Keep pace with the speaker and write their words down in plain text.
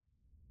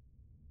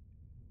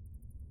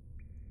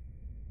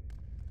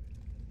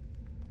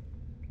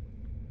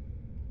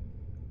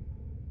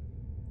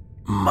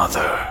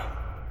Mother,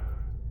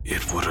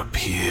 it would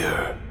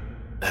appear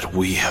that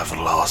we have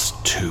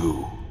lost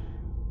two.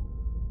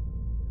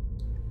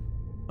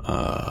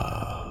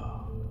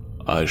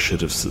 I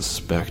should have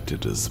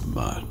suspected as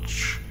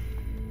much.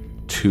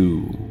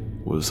 Two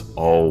was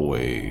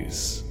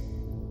always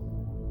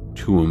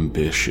too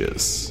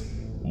ambitious,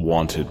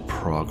 wanted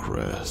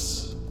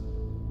progress.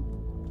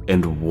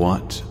 And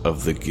what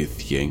of the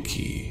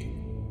Githyanki?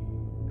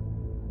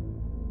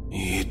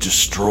 He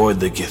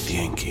destroyed the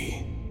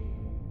Githyanki.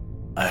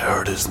 I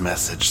heard his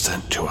message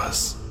sent to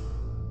us.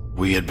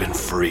 We had been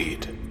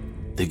freed.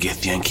 The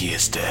Githyanki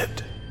is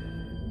dead.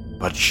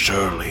 But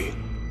surely,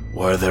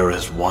 where there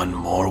is one,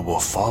 more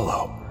will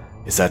follow.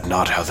 Is that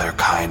not how their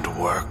kind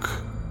work?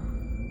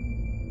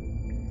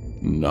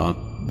 Not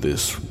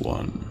this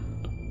one.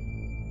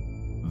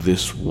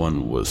 This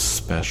one was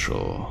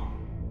special.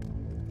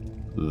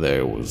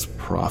 There was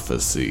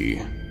prophecy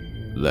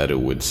that it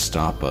would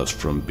stop us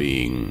from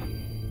being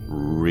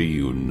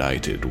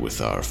reunited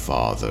with our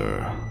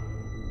father.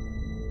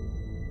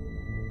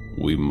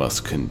 We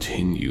must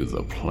continue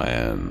the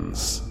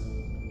plans.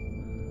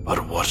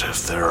 But what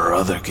if there are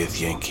other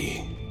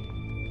Githyanki?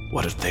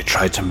 What if they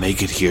tried to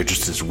make it here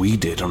just as we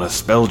did on a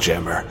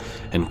spelljammer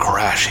and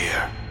crash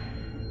here?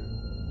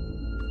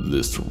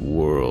 This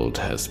world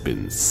has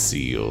been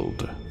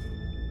sealed.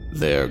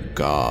 Their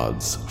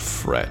gods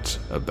fret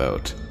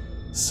about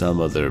some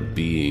other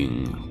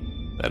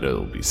being that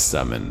it'll be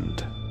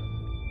summoned.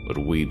 But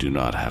we do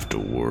not have to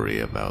worry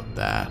about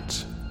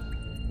that.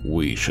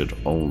 We should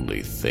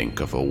only think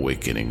of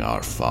awakening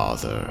our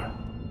father.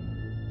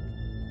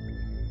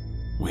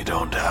 We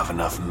don't have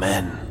enough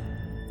men.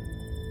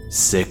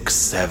 6,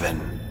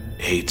 7,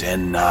 8,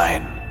 and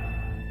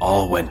 9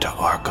 all went to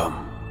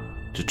Arkham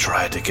to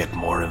try to get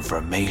more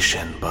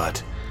information,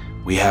 but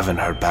we haven't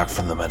heard back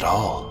from them at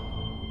all.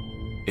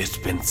 It's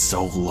been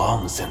so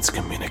long since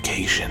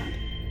communication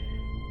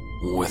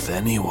with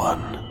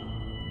anyone.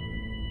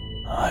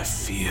 I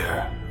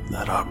fear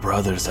that our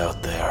brothers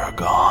out there are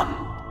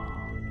gone.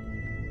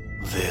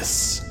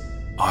 This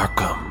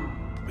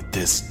Arkham, with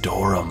this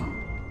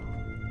Durham,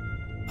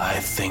 I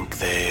think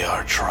they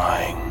are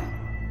trying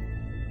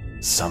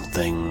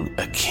something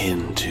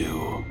akin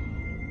to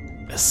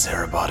a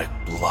Cerebotic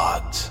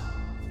blot.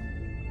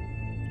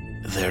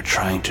 They're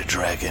trying to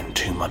drag in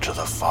too much of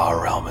the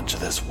Far Realm into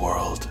this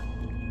world.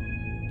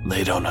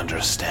 They don't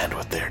understand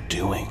what they're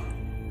doing.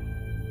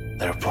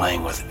 They're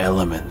playing with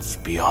elements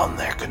beyond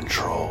their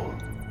control.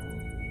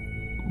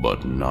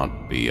 But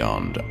not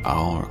beyond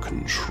our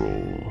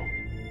control.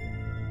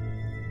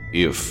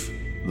 If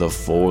the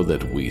 4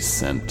 that we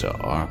sent to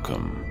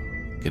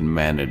Arkham can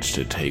manage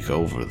to take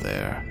over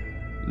there,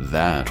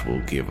 that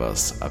will give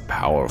us a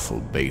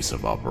powerful base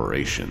of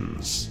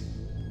operations.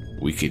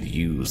 We could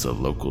use the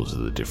locals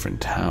of the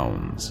different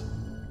towns,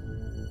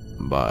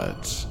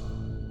 but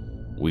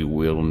we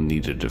will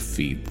need to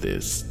defeat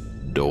this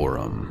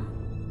Durham.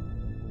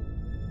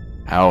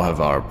 How have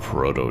our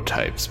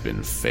prototypes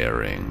been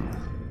faring?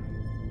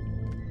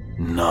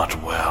 Not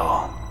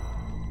well.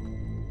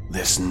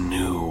 This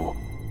new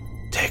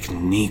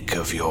technique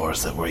of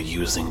yours that we're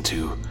using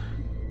to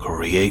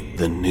create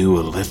the new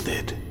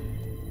Illithid,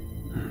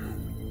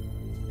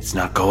 it's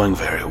not going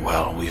very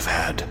well. We've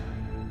had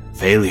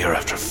failure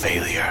after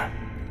failure.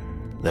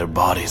 Their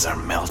bodies are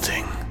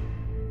melting.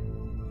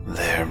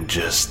 They're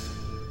just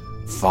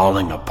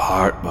falling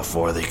apart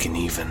before they can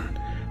even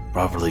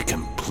properly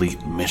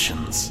complete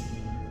missions.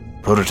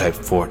 Prototype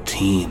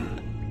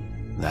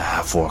 14, the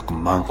half-orc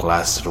monk,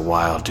 lasted a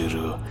while due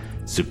to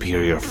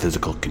superior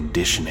physical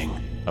conditioning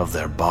of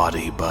their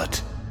body,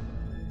 but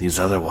these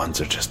other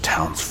ones are just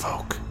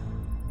townsfolk.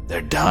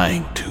 They're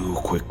dying too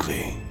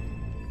quickly.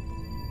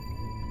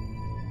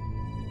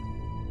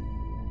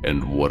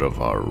 And what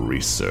of our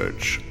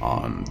research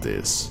on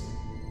this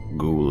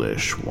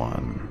ghoulish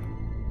one?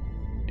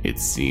 It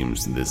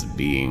seems this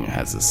being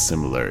has a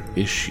similar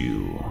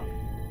issue.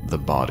 The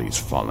body's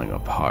falling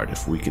apart.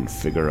 If we can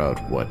figure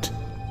out what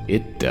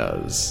it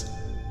does,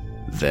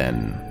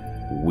 then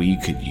we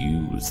could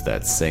use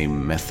that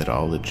same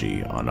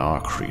methodology on our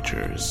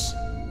creatures.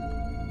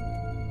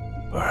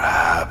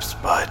 Perhaps,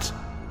 but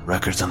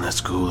records on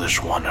this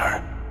ghoulish one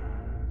are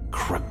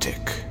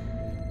cryptic.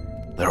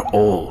 They're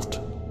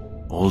old.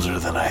 Older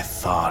than I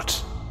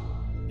thought.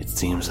 It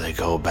seems they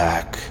go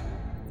back,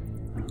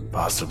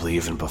 possibly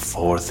even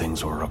before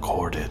things were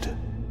recorded.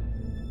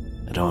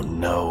 I don't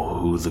know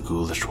who the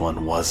ghoulish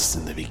one was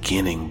in the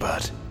beginning,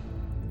 but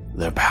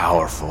they're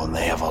powerful and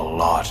they have a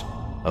lot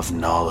of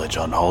knowledge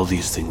on all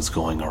these things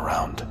going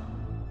around.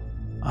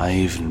 I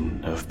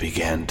even have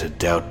began to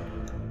doubt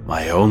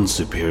my own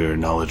superior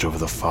knowledge over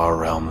the Far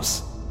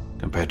Realms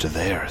compared to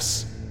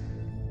theirs.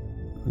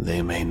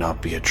 They may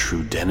not be a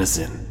true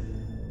denizen,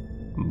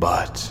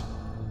 but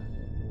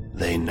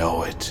they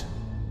know it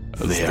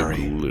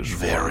very,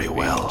 very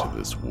well. To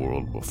this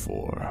world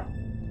before.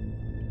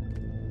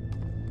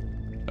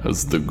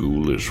 Has the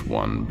ghoulish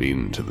one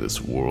been to this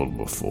world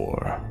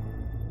before?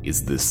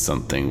 Is this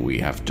something we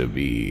have to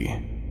be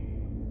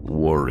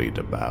worried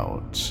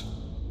about?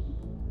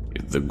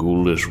 If the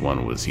ghoulish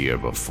one was here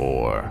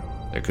before,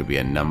 there could be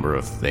a number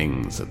of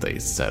things that they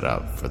set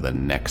up for the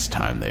next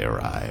time they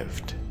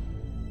arrived.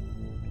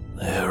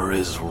 There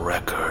is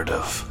record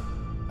of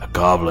a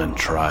goblin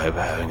tribe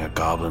having a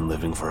goblin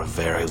living for a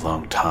very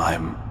long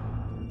time,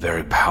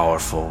 very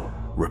powerful,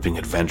 ripping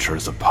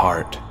adventurers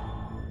apart,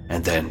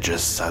 and then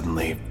just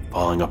suddenly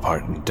falling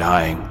apart and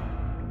dying.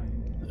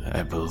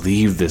 I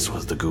believe this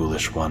was the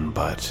ghoulish one,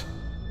 but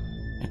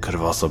it could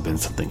have also been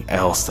something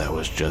else that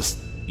was just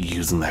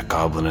using that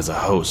goblin as a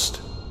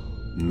host.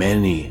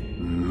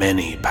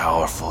 Many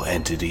powerful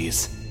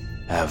entities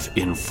have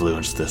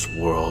influenced this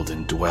world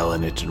and dwell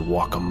in it and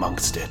walk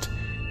amongst it.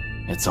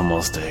 It's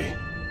almost a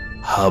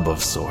hub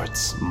of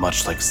sorts,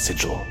 much like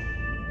Sigil.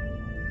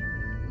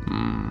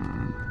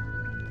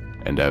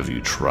 And have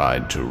you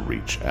tried to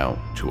reach out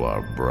to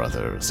our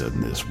brothers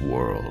in this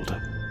world?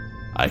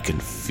 I can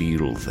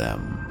feel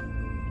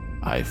them.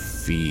 I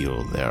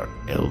feel their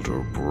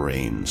elder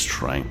brains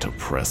trying to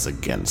press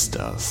against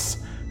us,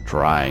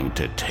 trying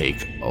to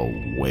take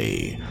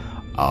away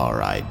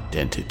our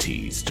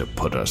identities to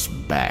put us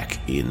back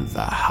in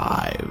the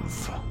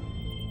hive.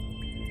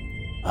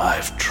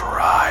 I've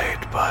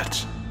tried,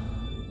 but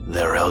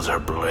their elder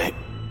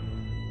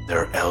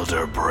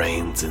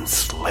brains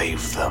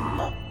enslave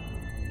them.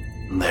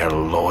 They're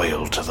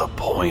loyal to the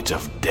point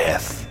of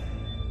death.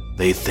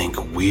 They think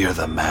we're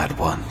the mad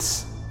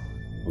ones.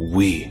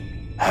 We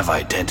have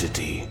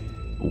identity.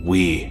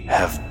 We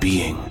have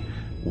being.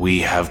 We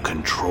have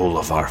control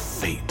of our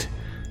fate.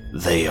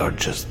 They are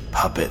just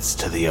puppets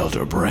to the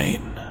elder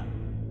brain.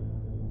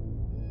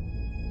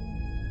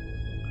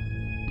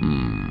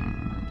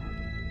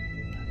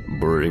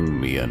 Bring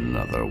me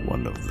another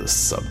one of the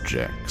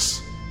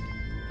subjects.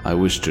 I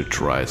wish to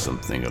try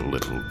something a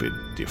little bit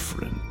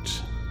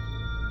different.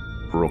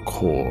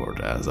 Record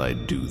as I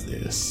do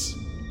this,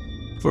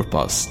 for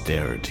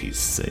posterity's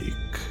sake.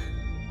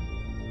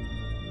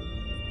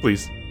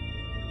 Please,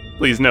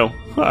 no.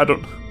 I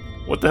don't...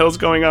 What the hell's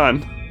going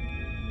on?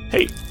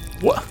 Hey,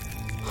 what?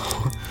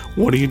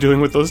 What are you doing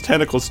with those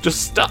tentacles?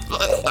 Just stop.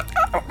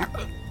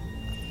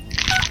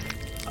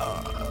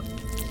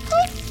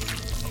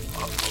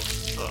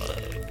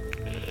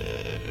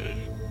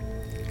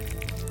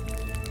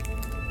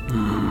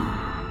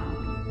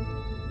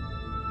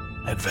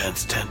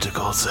 Advanced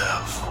tentacles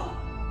have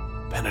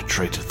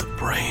penetrated the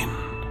brain,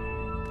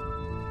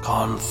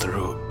 gone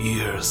through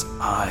ears,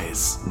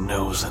 eyes,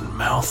 nose, and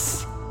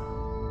mouth.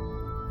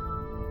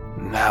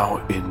 Now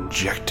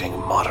injecting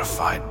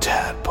modified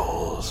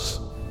tadpoles.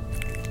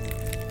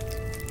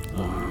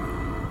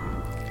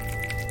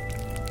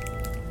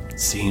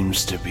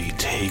 Seems to be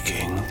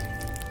taking.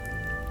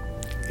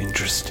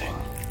 Interesting.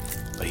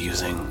 By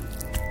using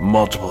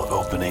multiple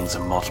openings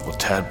and multiple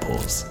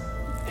tadpoles,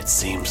 it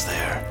seems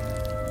they're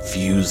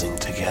fusing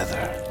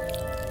together,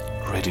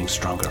 creating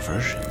stronger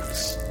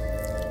versions.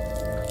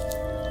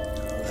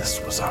 This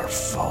was our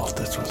fault.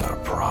 This was our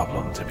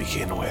problem to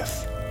begin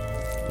with.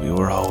 We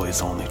were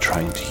always only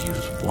trying to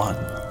use one,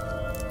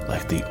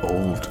 like the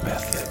old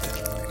method.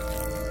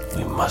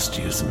 We must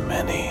use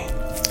many.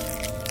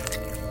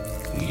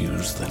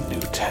 Use the new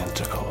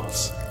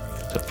tentacles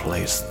to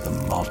place the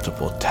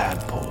multiple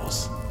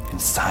tadpoles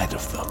inside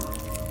of them.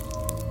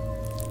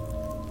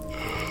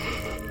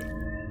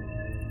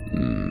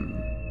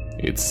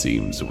 It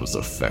seems it was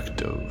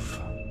effective.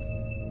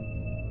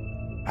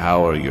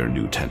 How are your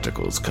new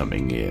tentacles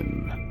coming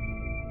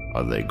in?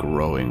 Are they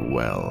growing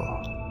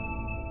well?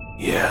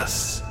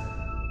 Yes.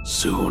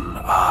 Soon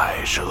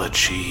I shall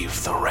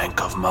achieve the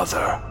rank of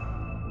mother.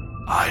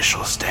 I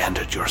shall stand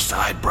at your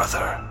side,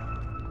 brother.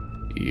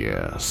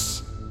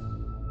 Yes.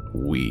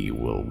 We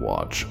will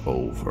watch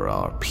over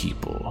our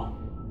people.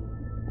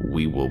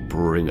 We will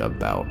bring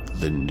about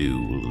the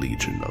new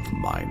Legion of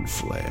Mind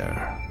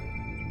Flayer.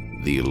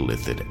 The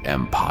Illithid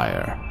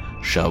Empire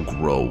shall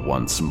grow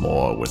once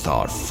more with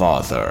our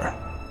father.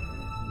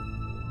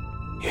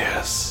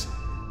 Yes.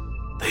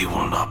 They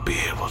will not be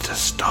able to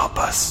stop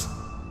us.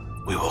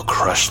 We will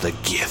crush the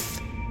Gith.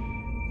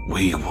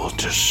 We will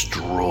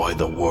destroy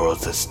the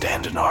worlds that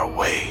stand in our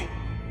way.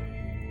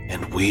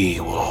 And we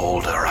will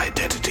hold our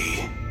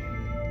identity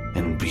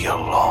and be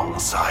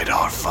alongside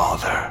our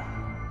father.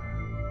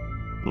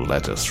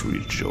 Let us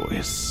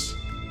rejoice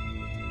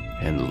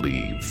and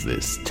leave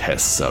this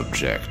test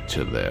subject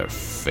to their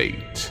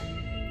fate.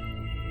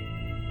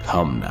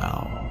 Come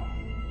now.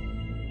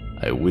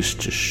 I wish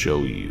to show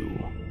you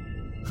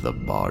the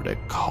Bardic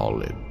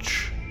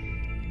College.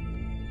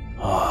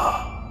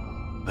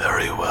 Ah,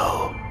 very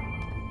well.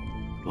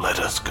 Let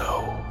us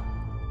go.